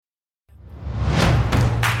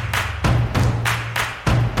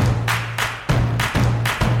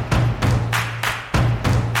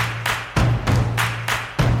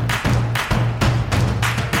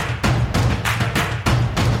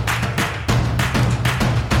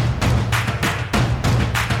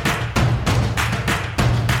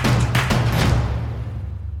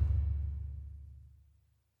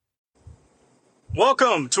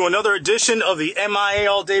Welcome to another edition of the MIA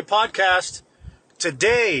All Day podcast.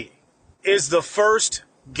 Today is the first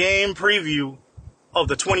game preview of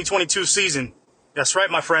the 2022 season. That's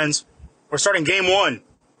right, my friends. We're starting game one.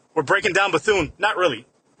 We're breaking down Bethune. Not really,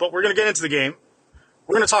 but we're going to get into the game.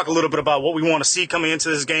 We're going to talk a little bit about what we want to see coming into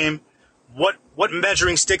this game, what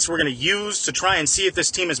measuring sticks we're going to use to try and see if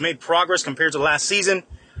this team has made progress compared to last season.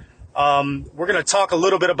 We're going to talk a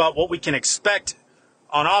little bit about what we can expect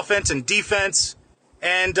on offense and defense.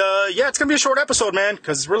 And, it's going to be a short episode, man,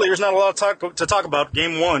 because really there's not a lot to talk about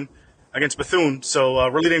game one against Bethune. So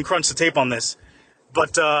really didn't crunch the tape on this.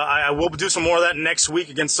 But I will do some more of that next week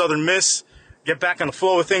against Southern Miss. Get back on the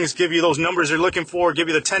flow of things, give you those numbers you're looking for, give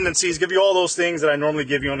you the tendencies, give you all those things that I normally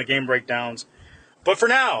give you on the game breakdowns. But for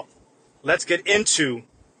now, let's get into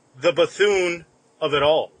the Bethune of it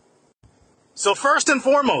all. So first and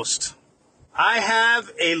foremost, I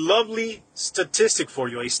have a lovely statistic for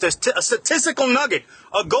you, a statistical nugget,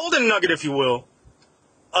 a golden nugget, if you will,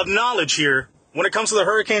 of knowledge here when it comes to the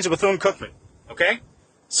Hurricanes of Bethune-Cookman, okay?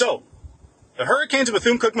 So, the Hurricanes of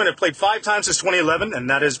Bethune-Cookman have played 5 times since 2011, and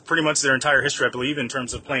that is pretty much their entire history, I believe, in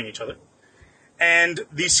terms of playing each other. And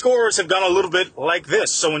the scores have gone a little bit like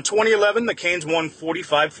this. So in 2011, the Canes won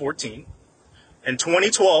 45-14. In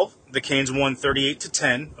 2012, the Canes won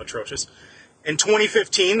 38-10, atrocious. In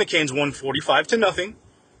 2015, the Canes won 45-0.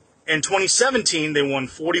 In 2017, they won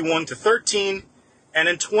 41-13. And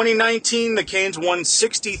in 2019, the Canes won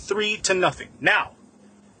 63-0. Now,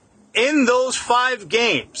 in those 5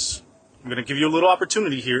 games, I'm going to give you a little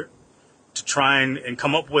opportunity here to try and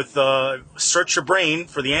come up with, search your brain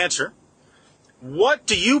for the answer. What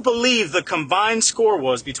do you believe the combined score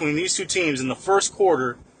was between these two teams in the first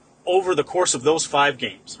quarter over the course of those 5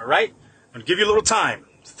 games? All right? I'm going to give you a little time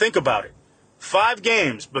to think about it. 5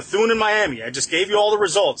 games, Bethune and Miami. I just gave you all the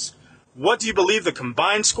results. What do you believe the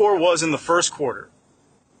combined score was in the first quarter?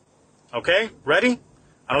 Okay, ready?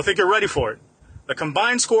 I don't think you're ready for it. The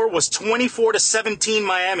combined score was 24-17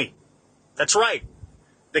 Miami. That's right.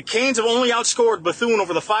 The Canes have only outscored Bethune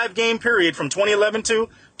over the 5-game period from 2011 to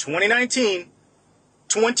 2019,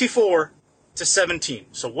 24-17.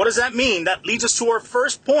 So what does that mean? That leads us to our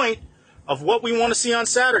first point of what we want to see on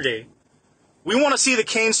Saturday. We want to see the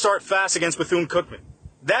Canes start fast against Bethune-Cookman.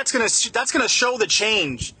 That's gonna show the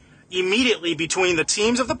change immediately between the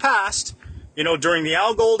teams of the past, during the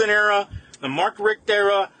Al Golden era, the Mark Richt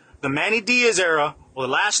era, the Manny Diaz era, or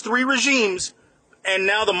the last 3 regimes, and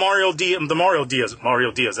now the Mario Diaz.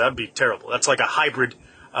 That'd be terrible. That's like a hybrid.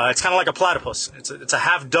 It's kind of like a platypus. It's a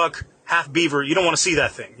half duck, half beaver. You don't want to see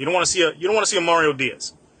that thing. You don't want to see a Mario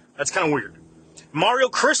Diaz. That's kind of weird. Mario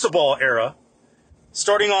Cristobal era.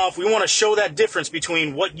 Starting off, we want to show that difference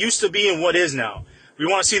between what used to be and what is now. We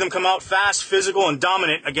want to see them come out fast, physical, and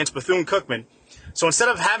dominant against Bethune-Cookman. So instead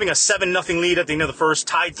of having a 7-0 lead at the end of the first,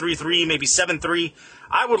 tied 3-3, maybe 7-3,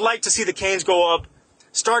 I would like to see the Canes go up,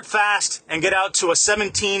 start fast, and get out to a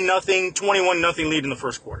 17-0, 21-0 lead in the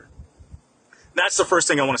first quarter. That's the first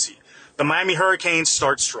thing I want to see. The Miami Hurricanes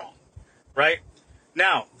start strong, right?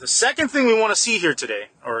 Now, the second thing we want to see here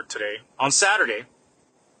today, on Saturday,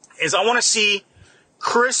 is I want to see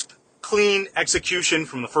crisp, clean execution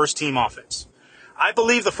from the first-team offense. I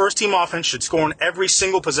believe the first-team offense should score on every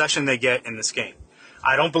single possession they get in this game.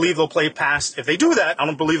 I don't believe they'll play past. If they do that, I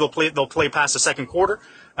don't believe they'll play past the second quarter.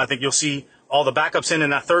 I think you'll see all the backups in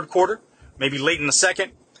that third quarter, maybe late in the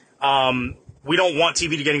second. We don't want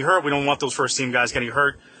TV to getting hurt. We don't want those first-team guys getting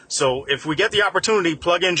hurt. So if we get the opportunity,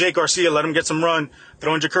 plug in Jake Garcia, let him get some run,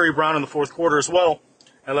 throw in Jacurri Brown in the fourth quarter as well,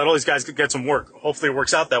 and let all these guys get some work. Hopefully it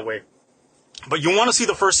works out that way. But you want to see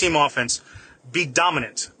the first-team offense be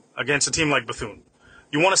dominant against a team like Bethune.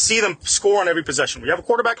 You want to see them score on every possession. We have a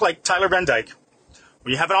quarterback like Tyler Van Dyke.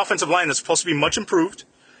 We have an offensive line that's supposed to be much improved.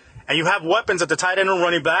 And you have weapons at the tight end and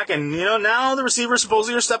running back. And, now the receivers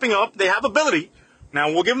supposedly are stepping up. They have ability.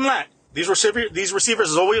 Now, we'll give them that. These receivers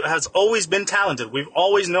has always been talented. We've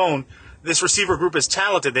always known this receiver group is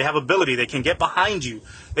talented. They have ability. They can get behind you.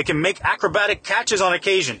 They can make acrobatic catches on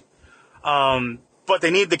occasion. But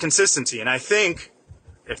they need the consistency. And I think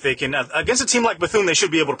if they can, against a team like Bethune, they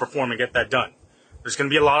should be able to perform and get that done. There's going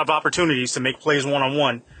to be a lot of opportunities to make plays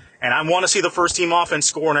one-on-one. And I want to see the first-team offense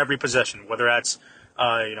score on every possession, whether that's,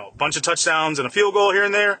 a bunch of touchdowns and a field goal here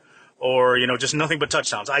and there, or, just nothing but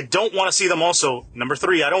touchdowns. I don't want to see them also, number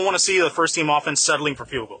 3, I don't want to see the first-team offense settling for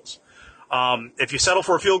field goals. If you settle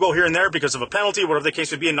for a field goal here and there because of a penalty, whatever the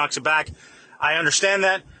case would be, and knocks it back, I understand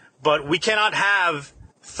that. But we cannot have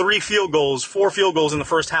 4 field goals in the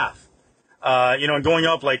first half. And going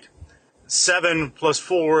up like 7 plus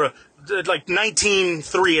 4, like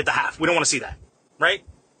 19-3 at the half. We don't want to see that, right?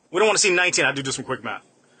 We don't want to see 19. I do some quick math.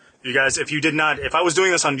 You guys, if I was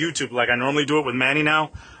doing this on YouTube like I normally do it with Manny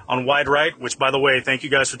now on Wide Right, which, by the way, thank you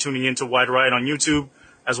guys for tuning in to Wide Right on YouTube,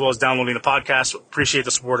 as well as downloading the podcast. Appreciate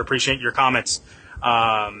the support. Appreciate your comments.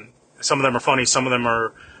 Some of them are funny. Some of them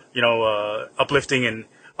are, uplifting, and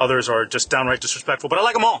others are just downright disrespectful. But I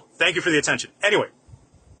like them all. Thank you for the attention. Anyway,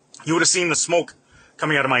 you would have seen the smoke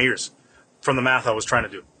coming out of my ears from the math I was trying to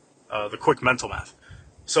do, the quick mental math.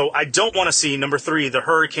 So I don't want to see, number 3, the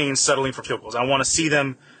Hurricanes settling for field goals. I want to see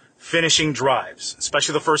them finishing drives,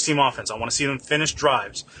 especially the first team offense. I want to see them finish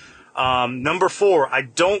drives. Number 4, I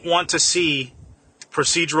don't want to see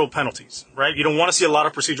procedural penalties, right? You don't want to see a lot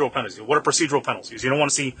of procedural penalties. What are procedural penalties? You don't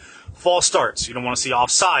want to see false starts. You don't want to see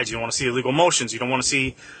offsides. You don't want to see illegal motions. You don't want to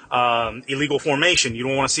see illegal formation. You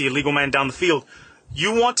don't want to see illegal man down the field.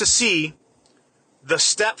 You want to see the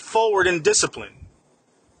step forward in discipline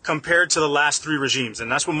compared to the last 3 regimes.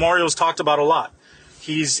 And that's what Mario's talked about a lot.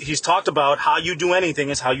 He's talked about how you do anything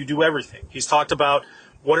is how you do everything. He's talked about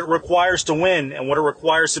what it requires to win and what it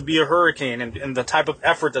requires to be a Hurricane, and the type of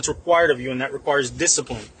effort that's required of you, and that requires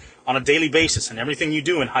discipline on a daily basis and everything you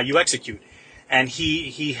do and how you execute. And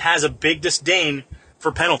he has a big disdain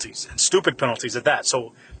for penalties, and stupid penalties at that.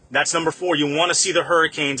 So that's number 4. You want to see the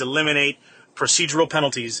Hurricanes eliminate procedural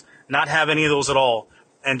penalties, not have any of those at all,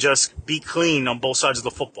 and just be clean on both sides of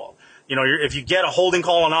the football. If you get a holding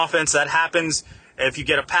call on offense, that happens. If you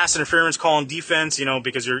get a pass interference call on defense,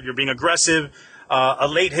 because you're being aggressive, a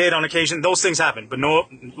late hit on occasion, those things happen. But no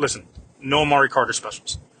Amari Carter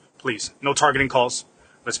specials. Please. No targeting calls.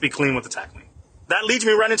 Let's be clean with the tackling. That leads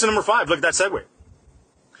me right into number 5. Look at that segue.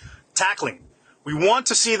 Tackling. We want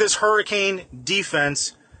to see this Hurricane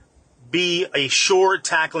defense be a sure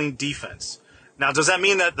tackling defense. Now, does that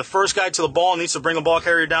mean that the first guy to the ball needs to bring the ball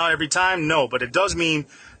carrier down every time? No, but it does mean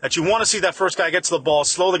that you want to see that first guy get to the ball,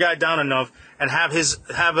 slow the guy down enough, and have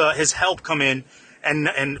his help come in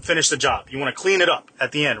and finish the job. You want to clean it up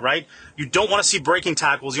at the end, right? You don't want to see breaking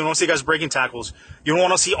tackles. You don't want to see guys breaking tackles. You don't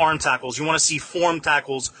want to see arm tackles. You want to see form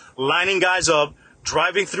tackles, lining guys up,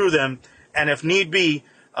 driving through them, and if need be,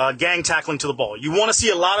 gang tackling to the ball. You want to see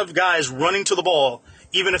a lot of guys running to the ball,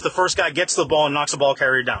 even if the first guy gets to the ball and knocks the ball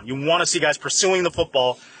carrier down. You want to see guys pursuing the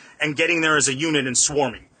football and getting there as a unit and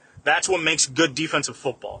swarming. That's what makes good defensive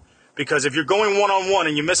football. Because if you're going one-on-one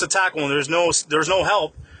and you miss a tackle and there's no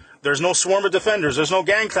help, there's no swarm of defenders, there's no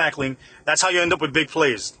gang tackling, that's how you end up with big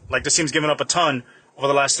plays. Like this team's given up a ton over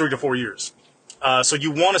the last 3 to 4 years. So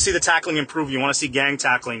you want to see the tackling improve. You want to see gang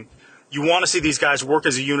tackling. You want to see these guys work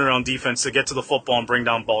as a unit on defense to get to the football and bring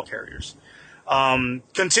down ball carriers.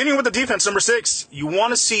 Continuing with the defense, number 6, you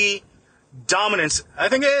want to see dominance. I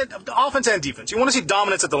think offense and defense. You want to see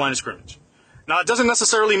dominance at the line of scrimmage. Now, it doesn't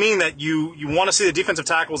necessarily mean that you want to see the defensive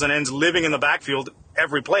tackles and ends living in the backfield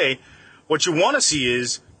every play. What you want to see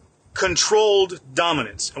is controlled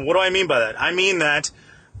dominance. And what do I mean by that? I mean that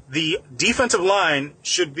the defensive line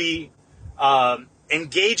should be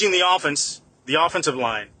engaging the offensive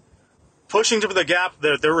line, pushing to the gap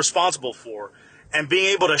that they're responsible for, and being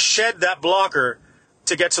able to shed that blocker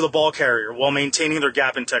to get to the ball carrier while maintaining their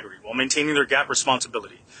gap integrity, while maintaining their gap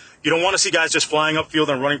responsibility. You don't want to see guys just flying upfield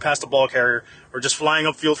and running past the ball carrier or just flying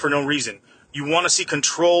upfield for no reason. You want to see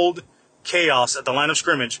controlled chaos at the line of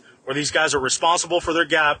scrimmage where these guys are responsible for their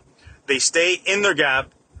gap. They stay in their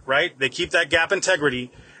gap, right? They keep that gap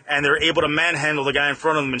integrity, and they're able to manhandle the guy in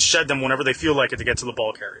front of them and shed them whenever they feel like it to get to the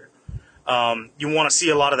ball carrier. You want to see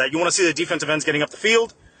a lot of that. You want to see the defensive ends getting up the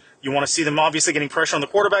field. You want to see them obviously getting pressure on the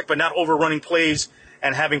quarterback, but not overrunning plays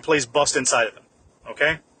and having plays bust inside of them.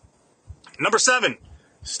 Okay? Number 7,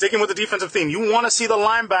 sticking with the defensive theme, you want to see the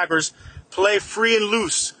linebackers play free and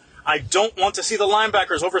loose. I don't want to see the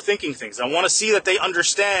linebackers overthinking things. I want to see that they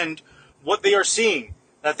understand what they are seeing,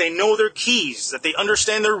 that they know their keys, that they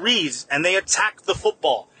understand their reads, and they attack the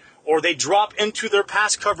football, or they drop into their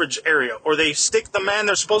pass coverage area, or they stick the man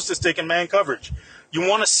they're supposed to stick in man coverage. You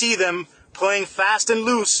want to see them playing fast and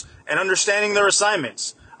loose and understanding their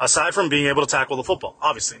assignments, aside from being able to tackle the football,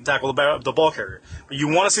 obviously, and tackle the ball carrier. But you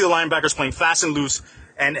want to see the linebackers playing fast and loose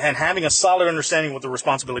and having a solid understanding what the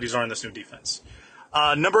responsibilities are in this new defense.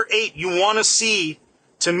 Number 8, you want to see,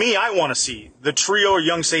 to me, I want to see the trio of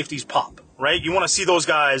young safeties pop, right? You want to see those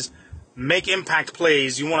guys make impact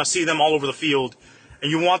plays. You want to see them all over the field, and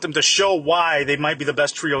you want them to show why they might be the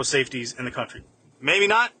best trio of safeties in the country. Maybe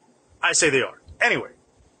not. I say they are. Anyway,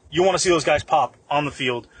 you want to see those guys pop on the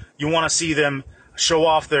field. You want to see them show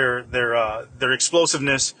off their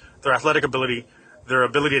explosiveness, their athletic ability, their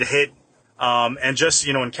ability to hit, and just,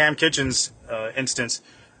 in Cam Kitchen's instance,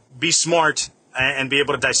 be smart and be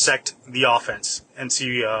able to dissect the offense and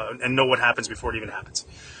see and know what happens before it even happens.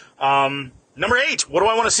 Number 8, what do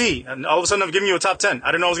I want to see? And all of a sudden I'm giving you a top 10. I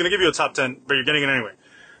didn't know I was going to give you a top 10, but you're getting it anyway.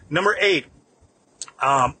 Number 8,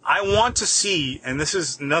 I want to see, and this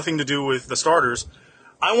is nothing to do with the starters,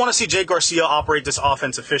 I want to see Jake Garcia operate this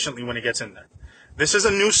offense efficiently when he gets in there. This is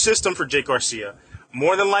a new system for Jake Garcia.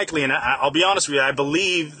 More than likely, and I'll be honest with you, I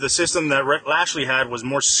believe the system that Rhett Lashley had was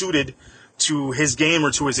more suited to his game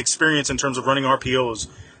or to his experience in terms of running RPOs,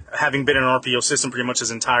 having been in an RPO system pretty much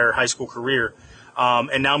his entire high school career.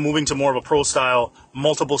 And now moving to more of a pro style,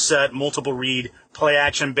 multiple set, multiple read, play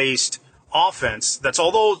action based offense. That's,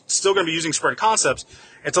 although still going to be using spread concepts,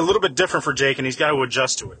 it's a little bit different for Jake, and he's got to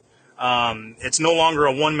adjust to it. It's no longer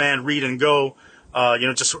a one man read and go.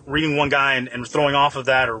 Just reading one guy and throwing off of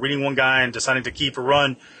that, or reading one guy and deciding to keep or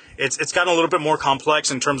run. It's gotten a little bit more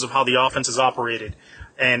complex in terms of how the offense is operated.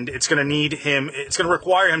 And it's going to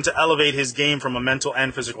require him to elevate his game from a mental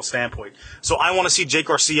and physical standpoint. So I want to see Jake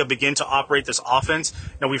Garcia begin to operate this offense.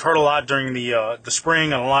 Now, we've heard a lot during the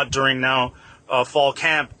spring and a lot during now fall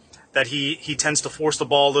camp that he tends to force the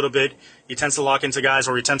ball a little bit. He tends to lock into guys,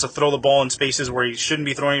 or he tends to throw the ball in spaces where he shouldn't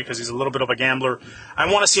be throwing it because he's a little bit of a gambler.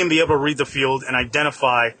 I want to see him be able to read the field and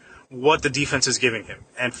identify what the defense is giving him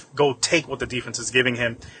and go take what the defense is giving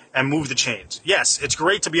him and move the chains. Yes, it's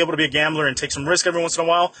great to be able to be a gambler and take some risk every once in a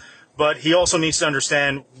while, but he also needs to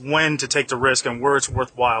understand when to take the risk and where it's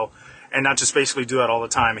worthwhile and not just basically do that all the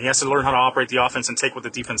time. He has to learn how to operate the offense and take what the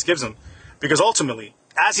defense gives him, because ultimately,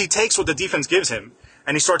 as he takes what the defense gives him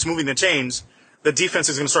and he starts moving the chains, the defense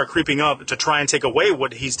is going to start creeping up to try and take away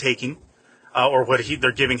what he's taking or what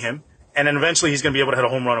they're giving him, and then eventually he's going to be able to hit a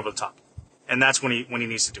home run over the top. And that's when he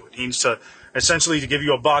needs to do it. He needs to, essentially, to give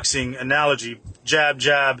you a boxing analogy, jab,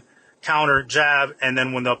 jab, counter, jab, and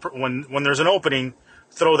then when there's an opening,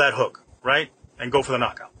 throw that hook, right? And go for the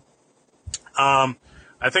knockout.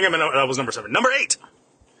 I think that was number 7. Number 8,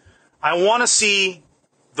 I want to see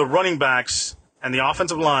the running backs and the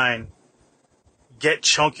offensive line get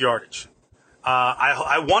chunk yardage.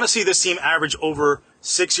 I want to see this team average over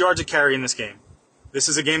 6 yards a carry in this game. This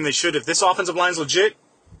is a game they should. If this offensive line's legit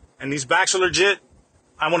and these backs are legit,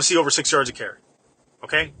 I want to see over 6 yards a carry.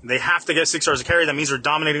 Okay? They have to get 6 yards a carry. That means they're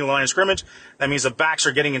dominating the line of scrimmage. That means the backs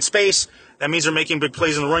are getting in space. That means they're making big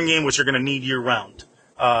plays in the run game, which you're going to need year-round,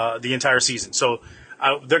 the entire season. So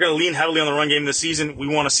they're going to lean heavily on the run game this season. We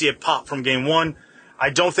want to see it pop from game one. I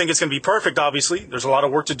don't think it's going to be perfect, obviously. There's a lot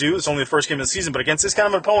of work to do. It's only the first game of the season. But against this kind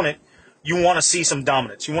of opponent, you want to see some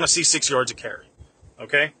dominance. You want to see 6 yards a carry.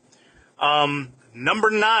 Okay? Number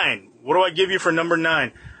 9. What do I give you for number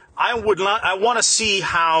 9? I want to see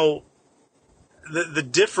how the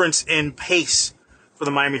difference in pace for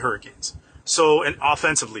the Miami Hurricanes. So, and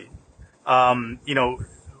offensively, under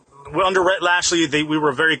Rhett Lashley, we were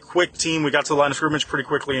a very quick team. We got to the line of scrimmage pretty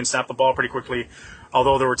quickly and snapped the ball pretty quickly,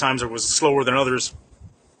 although there were times it was slower than others.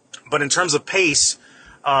 But in terms of pace,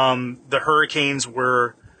 the Hurricanes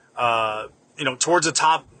were, towards the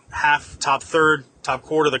top half, top third, top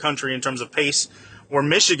quarter of the country in terms of pace, where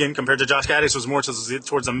Michigan, compared to Josh Gaddis, was more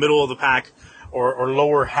towards the middle of the pack or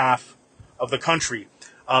lower half of the country.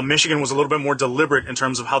 Michigan was a little bit more deliberate in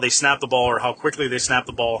terms of how they snapped the ball or how quickly they snapped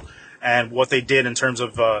the ball and what they did in terms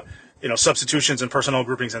of, substitutions and personnel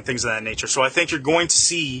groupings and things of that nature. So I think you're going to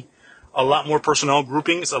see a lot more personnel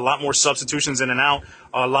groupings, a lot more substitutions in and out,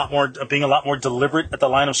 being a lot more deliberate at the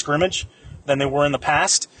line of scrimmage than they were in the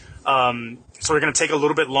past. So they're going to take a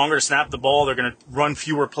little bit longer to snap the ball. They're going to run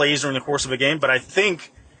fewer plays during the course of a game. But I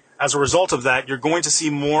think as a result of that, you're going to see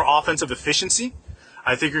more offensive efficiency.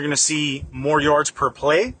 I think you're going to see more yards per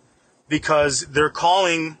play because they're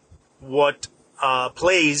calling what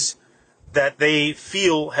plays that they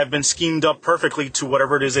feel have been schemed up perfectly to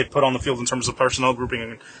whatever it is they put on the field in terms of personnel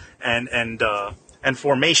grouping and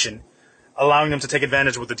formation, allowing them to take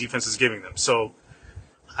advantage of what the defense is giving them. So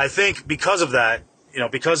I think because of that,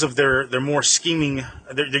 because of their more scheming,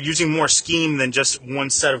 they're using more scheme than just one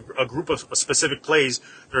set of a group of specific plays.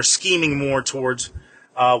 They're scheming more towards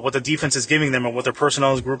what the defense is giving them and what their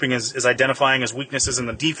personnel is grouping is identifying as weaknesses in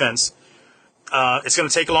the defense. It's going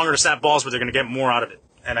to take longer to snap balls, but they're going to get more out of it.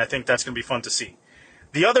 And I think that's going to be fun to see.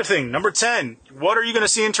 The other thing, number 10, what are you going to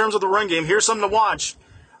see in terms of the run game? Here's something to watch.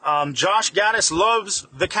 Josh Gaddis loves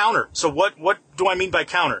the counter. So what do I mean by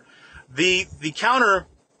counter? The counter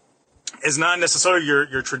is not necessarily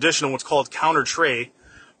your traditional what's called counter tray,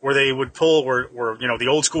 where they would pull, where the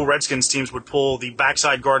old school Redskins teams would pull the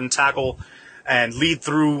backside guard and tackle and lead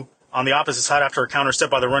through on the opposite side after a counter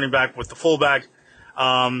step by the running back with the fullback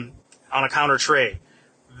on a counter tray.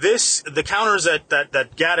 The counters that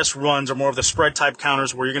Gaddis runs are more of the spread type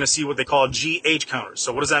counters where you're going to see what they call GH counters.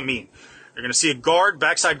 So what does that mean? You're going to see a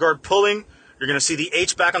backside guard pulling. You're going to see the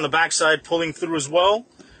H back on the backside pulling through as well.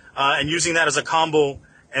 and using that as a combo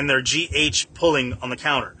and their GH pulling on the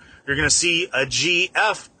counter. You're going to see a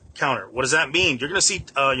GF counter. What does that mean? You're going to see,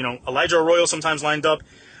 Elijah Arroyo sometimes lined up,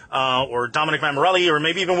 or Dominic Mammarelli, or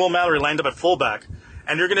maybe even Will Mallory lined up at fullback.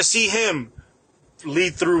 And you're going to see him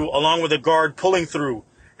lead through along with a guard pulling through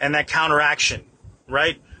and that counter action,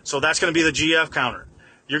 right? So that's going to be the GF counter.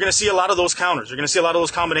 You're going to see a lot of those counters. You're going to see a lot of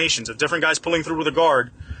those combinations of different guys pulling through with a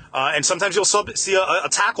guard. And sometimes you'll see a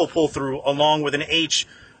tackle pull through along with an H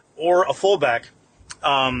or a fullback,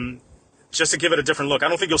 just to give it a different look. I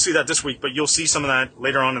don't think you'll see that this week, but you'll see some of that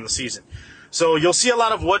later on in the season. So you'll see a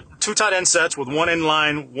lot of two tight end sets with one in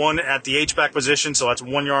line, one at the H-back position. So that's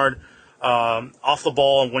 1 yard off the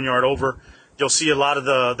ball and 1 yard over. You'll see a lot of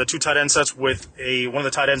the two tight end sets with one of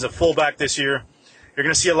the tight ends at fullback this year. You're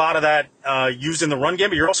going to see a lot of that used in the run game,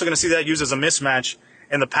 but you're also going to see that used as a mismatch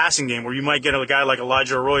in the passing game, where you might get a guy like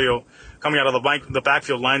Elijah Arroyo coming out of the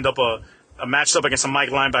backfield, lined up a matched up against a Mike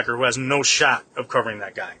linebacker who has no shot of covering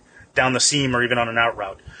that guy down the seam or even on an out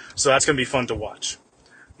route. So that's going to be fun to watch.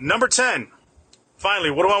 Number 10, finally,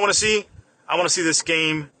 what do I want to see? I want to see this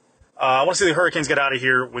game. I want to see the Hurricanes get out of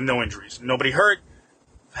here with no injuries. Nobody hurt.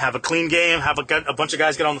 Have a clean game. Have a bunch of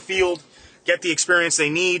guys get on the field. Get the experience they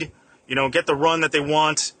need. Get the run that they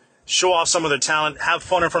want. Show off some of their talent. Have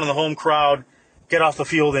fun in front of the home crowd. Get off the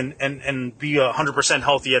field and be 100%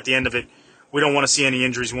 healthy at the end of it. We don't want to see any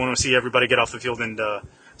injuries. We want to see everybody get off the field and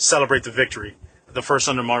celebrate the victory, the first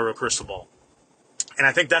under Mario Cristobal. And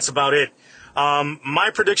I think that's about it.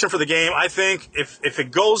 My prediction for the game, I think if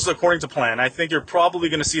it goes according to plan, I think you're probably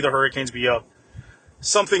going to see the Hurricanes be up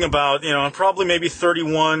something about, probably maybe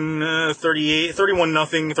 31-38,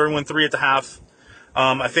 31-0, 31-3 at the half.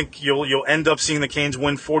 I think you'll end up seeing the Canes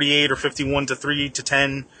win 48 or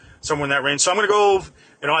 51-3-10, somewhere in that range. So I'm going to go,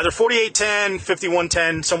 either 48-10,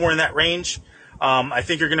 51-10, somewhere in that range. I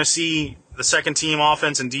think you're going to see the second team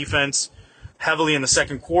offense and defense heavily in the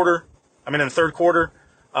third quarter.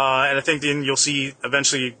 And I think then you'll see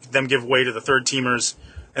eventually them give way to the third teamers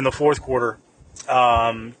in the fourth quarter,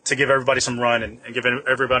 to give everybody some run and give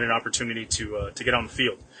everybody an opportunity to get on the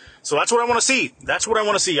field. So that's what I want to see.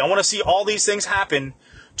 I want to see all these things happen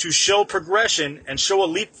to show progression and show a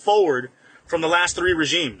leap forward from the last three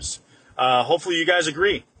regimes. Hopefully you guys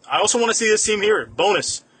agree. I also want to see this team here.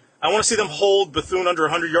 Bonus. I want to see them hold Bethune under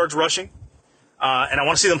 100 yards rushing. And I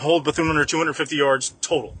want to see them hold Bethune under 250 yards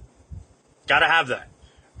total. Got to have that.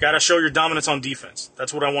 Got to show your dominance on defense.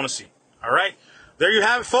 That's what I want to see. All right. There you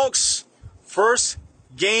have it, folks. First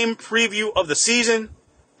game preview of the season.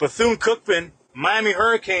 Bethune-Cookman, Miami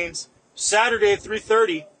Hurricanes, Saturday at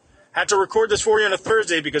 3:30. Had to record this for you on a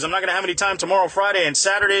Thursday because I'm not going to have any time tomorrow, Friday, and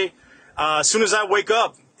Saturday. As soon as I wake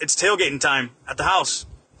up, it's tailgating time at the house.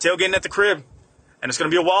 Tailgating at the crib. And it's going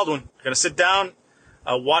to be a wild one. I'm going to sit down,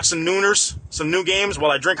 watch some nooners, some new games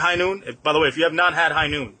while I drink High Noon. By the way, if you have not had High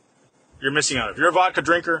Noon, you're missing out. If you're a vodka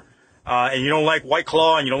drinker and you don't like White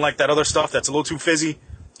Claw and you don't like that other stuff that's a little too fizzy,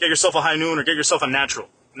 get yourself a High Noon or get yourself a Natural.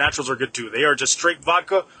 Naturals are good too. They are just straight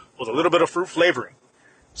vodka with a little bit of fruit flavoring.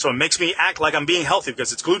 So it makes me act like I'm being healthy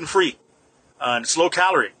because it's gluten-free and it's low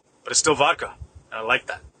calorie, but it's still vodka. And I like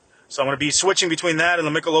that. So I'm going to be switching between that and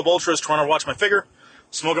the Michelob Ultras, trying to watch my figure,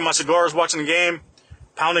 smoking my cigars, watching the game,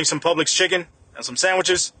 pounding some Publix chicken and some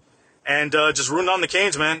sandwiches, and just rooting on the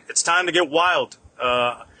Canes, man. It's time to get wild.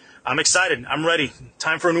 I'm excited. I'm ready.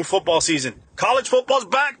 Time for a new football season. College football's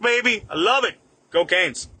back, baby. I love it. Go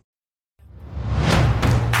Canes.